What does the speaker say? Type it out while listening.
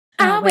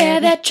I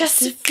wear that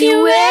dress, if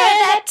you wear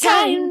that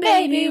tie, and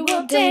baby,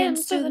 we'll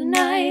dance through the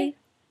night.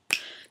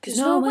 'Cause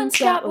no one's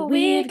got what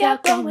we've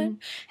got going.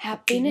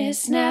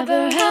 Happiness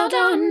never held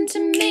on to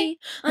me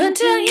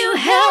until you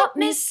help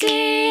me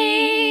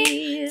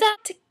see that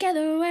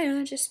together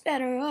we're just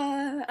better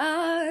off.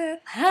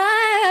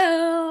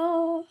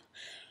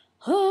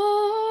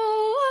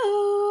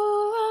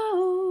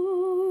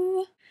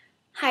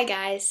 Hi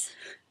guys,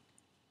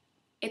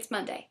 it's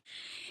Monday.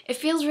 It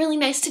feels really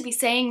nice to be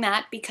saying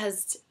that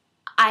because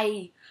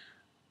I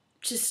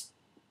just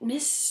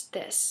miss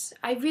this.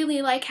 I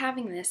really like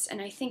having this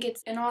and I think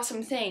it's an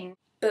awesome thing.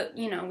 But,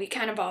 you know, we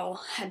kind of all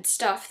had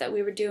stuff that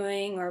we were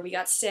doing or we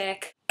got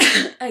sick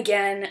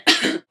again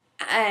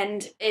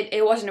and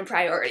it wasn't a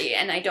priority,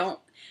 and I don't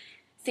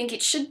think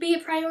it should be a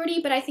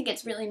priority, but I think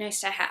it's really nice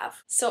to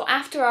have. So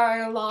after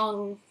our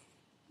long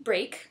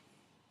break,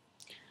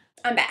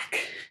 I'm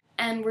back.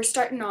 And we're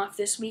starting off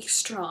this week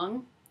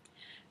strong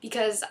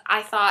because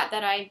I thought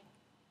that I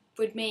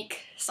would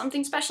make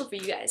something special for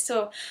you guys.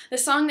 So the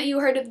song that you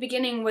heard at the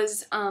beginning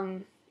was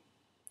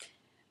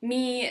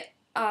me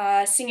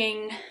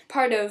singing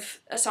part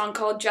of a song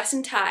called Dress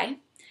and Tie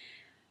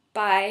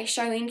by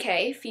Charlene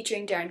K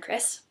featuring Darren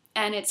Criss,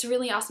 and it's a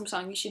really awesome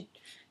song. You should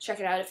check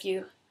it out if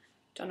you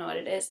don't know what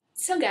it is.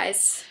 So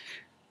guys,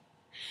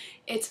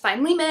 it's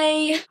finally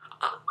May.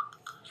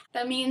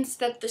 That means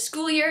that the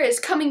school year is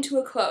coming to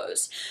a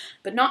close,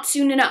 but not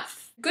soon enough.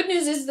 Good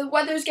news is the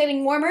weather's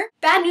getting warmer.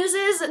 Bad news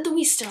is that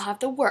we still have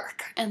the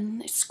work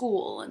and the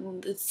school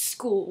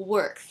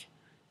work,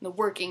 and the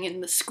working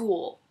in the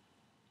school.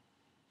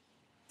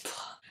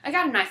 I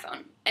got an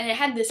iPhone and it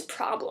had this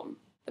problem.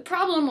 The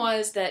problem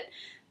was that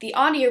the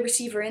audio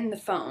receiver in the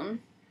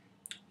phone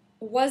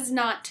was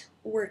not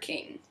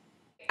working.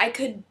 I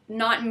could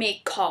not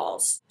make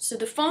calls. So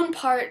the phone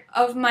part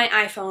of my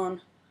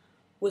iPhone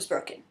was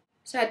broken.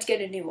 So I had to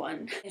get a new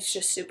one. It's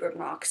just super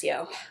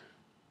obnoxio.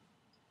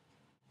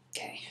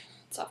 Okay,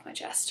 it's off my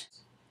chest.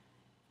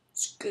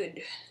 It's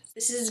good.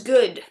 This is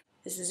good.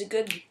 This is a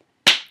good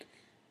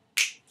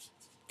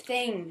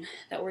thing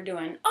that we're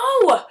doing.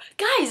 Oh,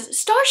 guys,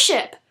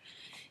 Starship!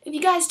 If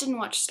you guys didn't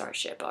watch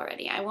Starship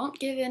already, I won't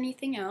give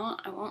anything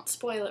out. I won't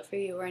spoil it for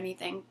you or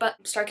anything.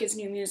 But Star Kids'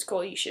 new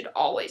musical, you should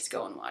always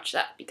go and watch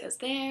that because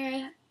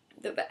they're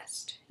the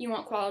best. You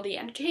want quality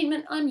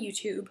entertainment on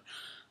YouTube,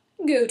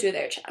 go to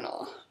their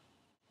channel.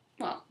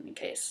 Well, in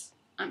case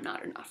I'm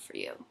not enough for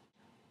you.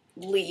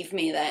 Leave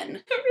me then.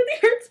 It really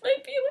hurts my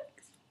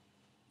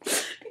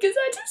feelings because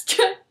I just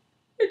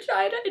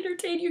try to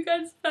entertain you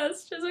guys as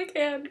best as I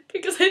can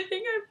because I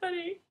think I'm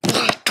funny.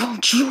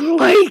 Don't you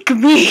like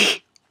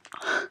me?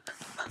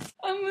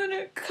 I'm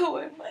gonna go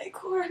in my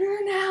corner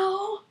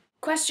now.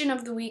 Question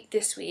of the week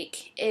this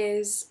week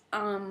is,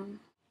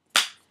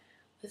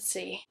 let's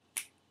see.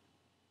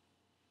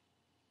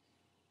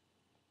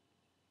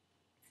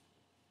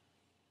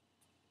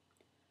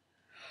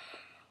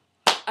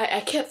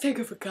 I can't think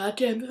of a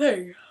goddamn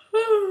thing.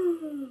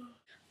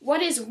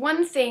 What is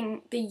one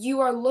thing that you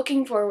are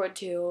looking forward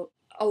to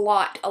a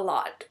lot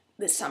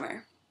this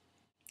summer?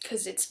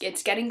 Because it's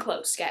getting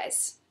close,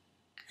 guys.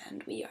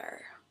 And we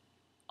are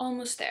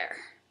almost there.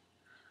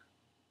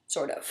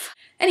 Sort of.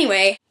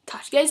 Anyway,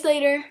 talk to you guys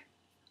later.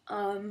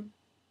 Love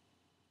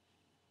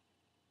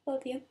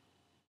you.